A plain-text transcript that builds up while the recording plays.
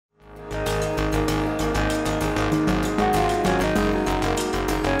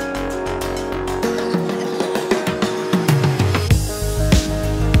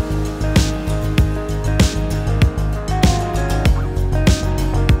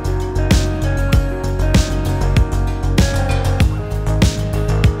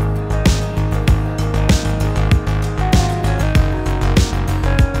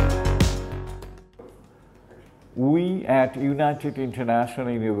at United International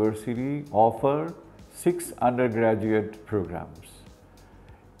University offer 6 undergraduate programs.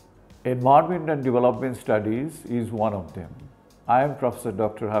 Environment and Development Studies is one of them. I am Professor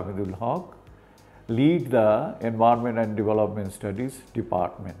Dr. Hamidul Haq, lead the Environment and Development Studies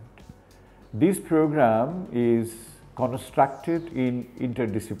department. This program is constructed in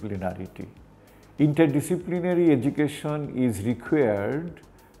interdisciplinarity. Interdisciplinary education is required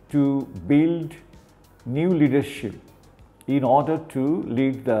to build new leadership in order to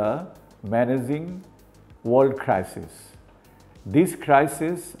lead the managing world crisis. These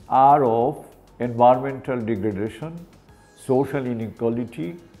crises are of environmental degradation, social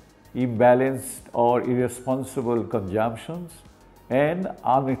inequality, imbalanced or irresponsible consumptions, and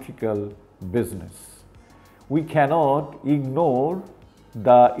unethical business. We cannot ignore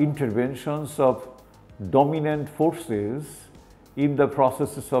the interventions of dominant forces in the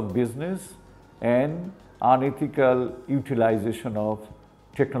processes of business and unethical utilization of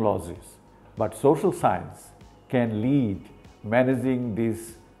technologies. But social science can lead managing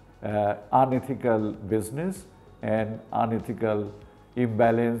this unethical business and unethical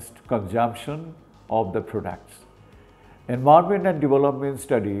imbalanced consumption of the products. Environment and Development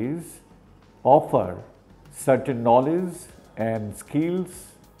Studies offer certain knowledge and skills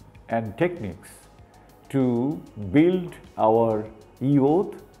and techniques to build our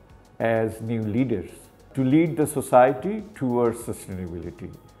youth as new leaders, to lead the society towards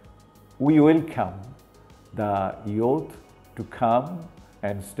sustainability. We welcome the youth to come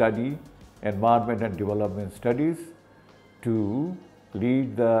and study Environment and Development Studies to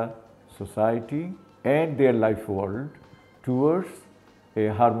lead the society and their life world towards a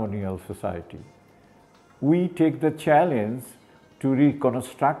harmonious society. We take the challenge to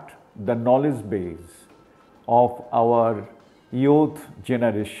reconstruct the knowledge base of our youth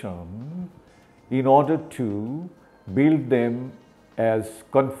generation in order to build them as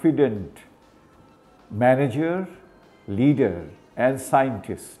confident manager, leader, and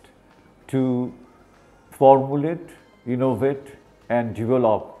scientist to formulate, innovate, and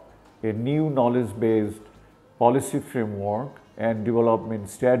develop a new knowledge-based policy framework and development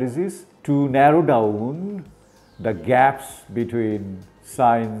strategies to narrow down the gaps between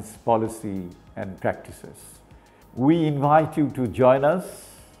science, policy, and practices. We invite you to join us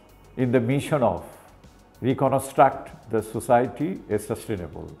in the mission of reconstruct the society as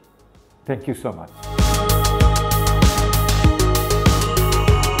sustainable. Thank you so much.